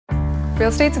Real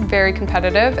estate's very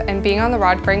competitive, and being on the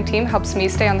Rod Frank team helps me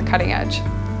stay on the cutting edge.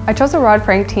 I chose the Rod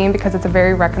Frank team because it's a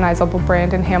very recognizable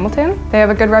brand in Hamilton. They have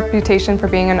a good reputation for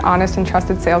being an honest and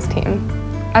trusted sales team.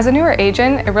 As a newer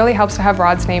agent, it really helps to have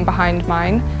Rod's name behind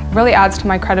mine. It really adds to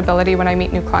my credibility when I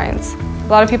meet new clients. A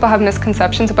lot of people have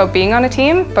misconceptions about being on a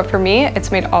team, but for me,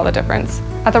 it's made all the difference.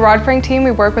 At the Rod Frank team,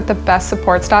 we work with the best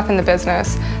support staff in the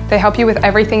business. They help you with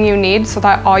everything you need so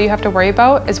that all you have to worry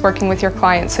about is working with your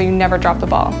clients so you never drop the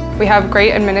ball. We have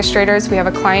great administrators, we have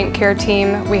a client care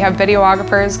team, we have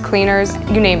videographers, cleaners,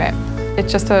 you name it.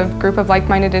 It's just a group of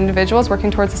like-minded individuals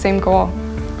working towards the same goal.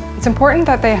 It's important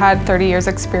that they had 30 years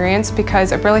experience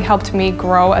because it really helped me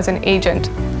grow as an agent.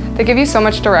 They give you so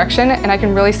much direction, and I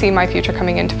can really see my future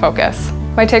coming into focus.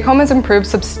 My take-home has improved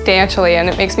substantially, and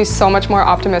it makes me so much more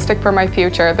optimistic for my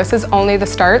future. This is only the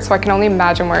start, so I can only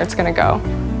imagine where it's going to go.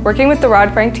 Working with the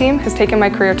Rod Frank team has taken my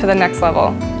career to the next level.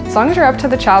 As long as you're up to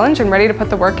the challenge and ready to put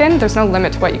the work in, there's no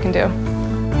limit to what you can do.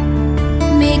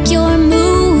 Make your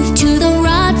move to the